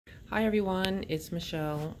Hi everyone, it's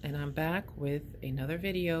Michelle and I'm back with another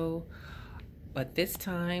video, but this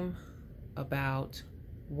time about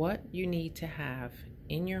what you need to have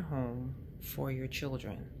in your home for your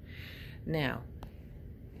children. Now,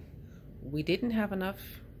 we didn't have enough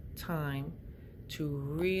time to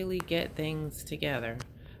really get things together.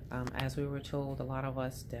 As we were told, a lot of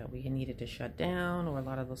us, that we needed to shut down, or a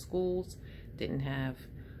lot of the schools didn't have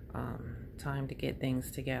time to get things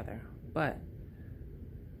together. But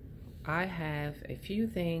I have a few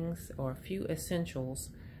things, or a few essentials,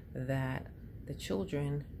 that the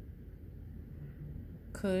children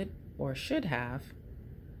could or should have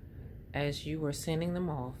as you are sending them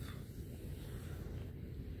off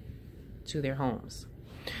to their homes.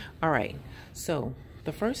 All right, so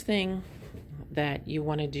the first thing that you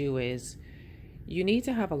want to do is you need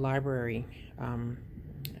to have a library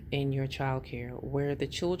in your childcare where the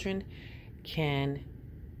children can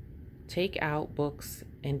take out books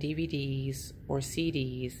and DVDs or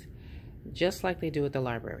CDs just like they do at the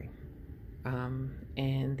library.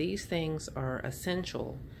 And these things are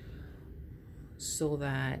essential so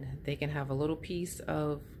that they can have a little piece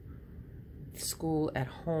of school at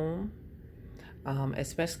home,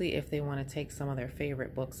 especially if they want to take some of their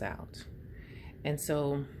favorite books out. And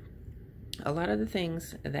so a lot of the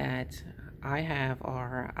things that I have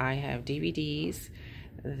are, I have DVDs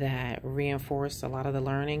that reinforce a lot of the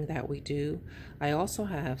learning that we do. I also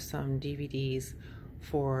have some DVDs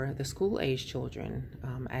for the school-age children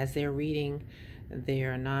as they're reading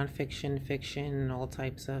their nonfiction, fiction, all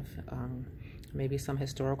types of maybe some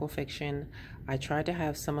historical fiction. I try to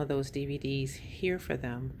have some of those DVDs here for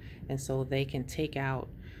them, and so they can take out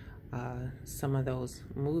some of those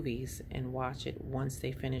movies and watch it once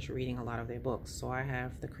they finish reading a lot of their books. So I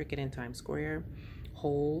have The Cricket in Times Square,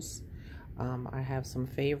 Holes. I have some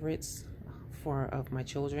favorites of my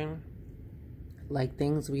children, like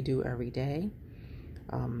Things We Do Every Day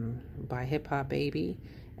by Hip Hop Baby,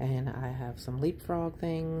 and I have some Leapfrog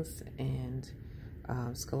things, and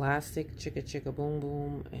Scholastic, Chicka Chicka Boom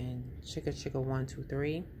Boom, and Chicka Chicka 1 2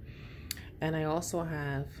 3. And I also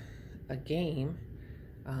have a game,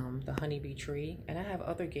 the Honeybee Tree, and I have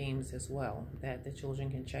other games as well that the children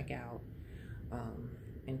can check out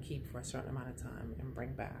and keep for a certain amount of time and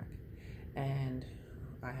bring back. And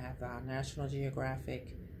I have our National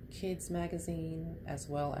Geographic Kids magazine, as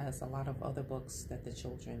well as a lot of other books that the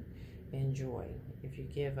children enjoy. If you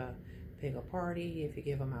give a pig a party, if you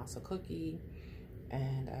give a mouse a cookie.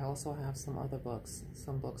 And I also have some other books,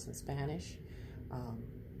 some books in Spanish.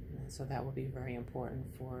 So that would be very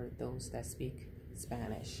important for those that speak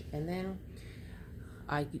Spanish. And then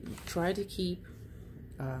I try to keep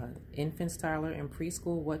infants, toddler, and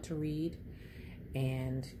preschool what to read.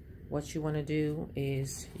 And what you want to do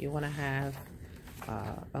is you want to have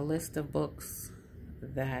a list of books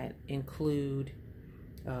that include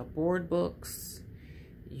board books.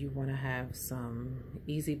 You want to have some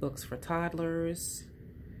easy books for toddlers,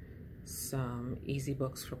 some easy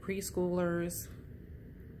books for preschoolers,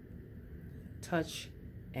 touch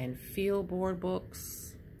and feel board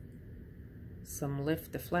books, some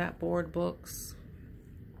lift the flat board books,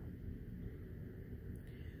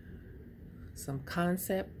 some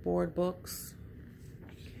concept board books,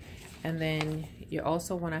 and then you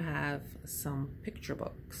also want to have some picture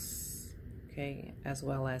books, okay, as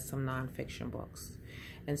well as some nonfiction books.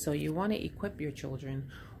 And so you want to equip your children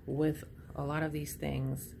with a lot of these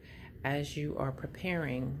things as you are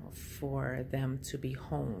preparing for them to be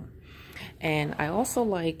home. And I also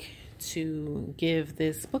like to give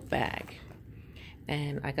this book bag.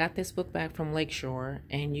 And I got this book bag from Lakeshore,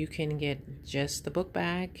 and you can get just the book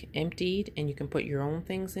bag emptied and you can put your own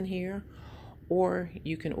things in here, or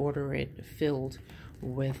you can order it filled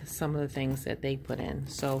with some of the things that they put in.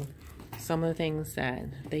 So some of the things that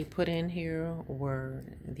they put in here were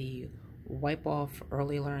the Wipe Off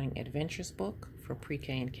Early Learning Adventures book for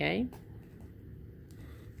pre-K and K.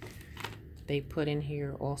 They put in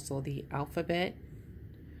here also the alphabet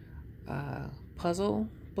puzzle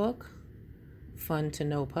book, Fun to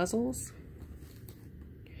Know Puzzles.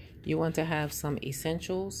 You want to have some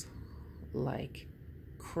essentials like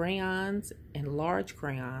crayons and large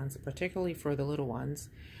crayons, particularly for the little ones,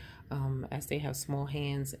 as they have small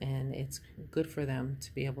hands and it's good for them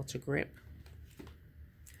to be able to grip.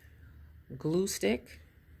 Glue stick,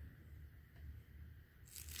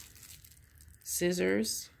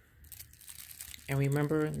 scissors, and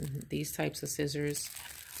remember, these types of scissors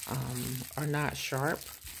are not sharp,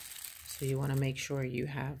 so you want to make sure you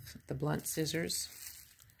have the blunt scissors,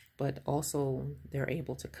 but also they're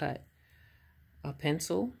able to cut. A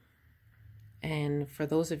pencil, and for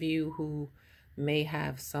those of you who may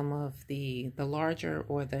have some of the larger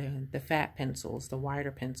or the fat pencils, the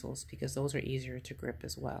wider pencils, because those are easier to grip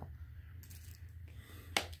as well.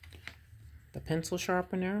 The pencil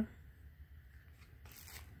sharpener.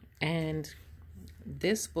 And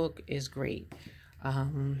this book is great.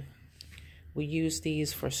 We use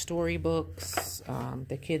these for storybooks.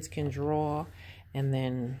 The kids can draw and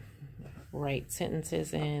then write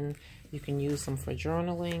sentences in. You can use them for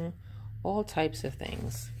journaling, all types of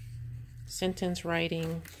things. Sentence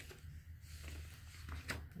writing.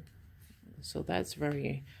 So that's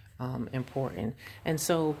very important. And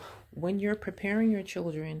so when you're preparing your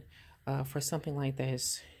children for something like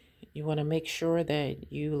this, you want to make sure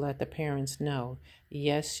that you let the parents know,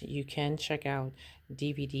 yes, you can check out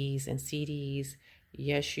DVDs and CDs.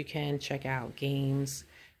 Yes, you can check out games.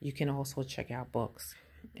 You can also check out books.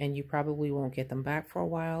 And you probably won't get them back for a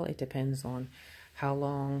while. It depends on how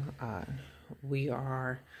long we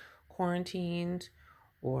are quarantined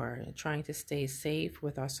or trying to stay safe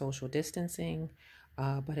with our social distancing.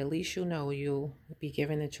 But at least you know you'll be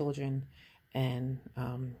giving the children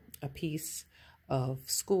a piece of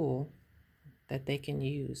school that they can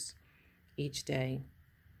use each day.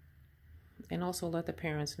 And also let the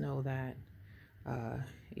parents know that,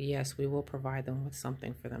 yes, we will provide them with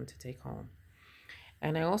something for them to take home.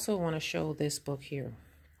 And I also want to show this book here.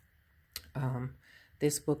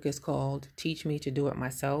 This book is called Teach Me to Do It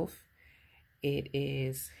Myself. It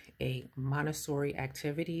is a Montessori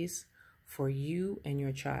activities for you and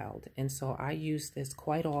your child. And so I use this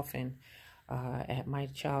quite often at my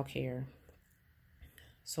childcare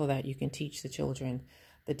so that you can teach the children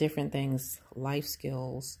the different things, life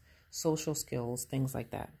skills, social skills, things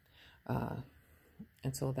like that.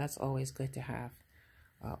 And so that's always good to have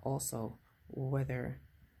also, whether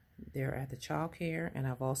they're at the childcare, and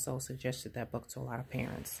I've also suggested that book to a lot of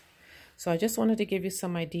parents. So I just wanted to give you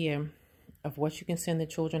some idea of what you can send the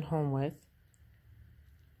children home with.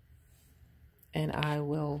 And I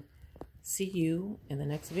will see you in the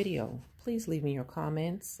next video. Please leave me your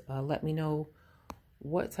comments. Let me know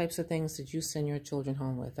what types of things did you send your children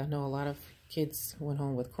home with. I know a lot of kids went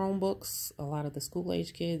home with Chromebooks, a lot of the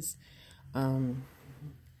school-age kids. And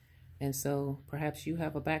so perhaps you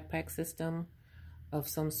have a backpack system of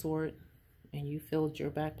some sort and you filled your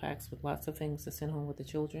backpacks with lots of things to send home with the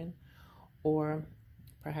children. Or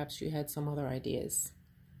perhaps you had some other ideas.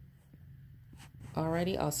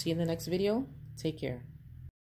 Alrighty, I'll see you in the next video. Take care.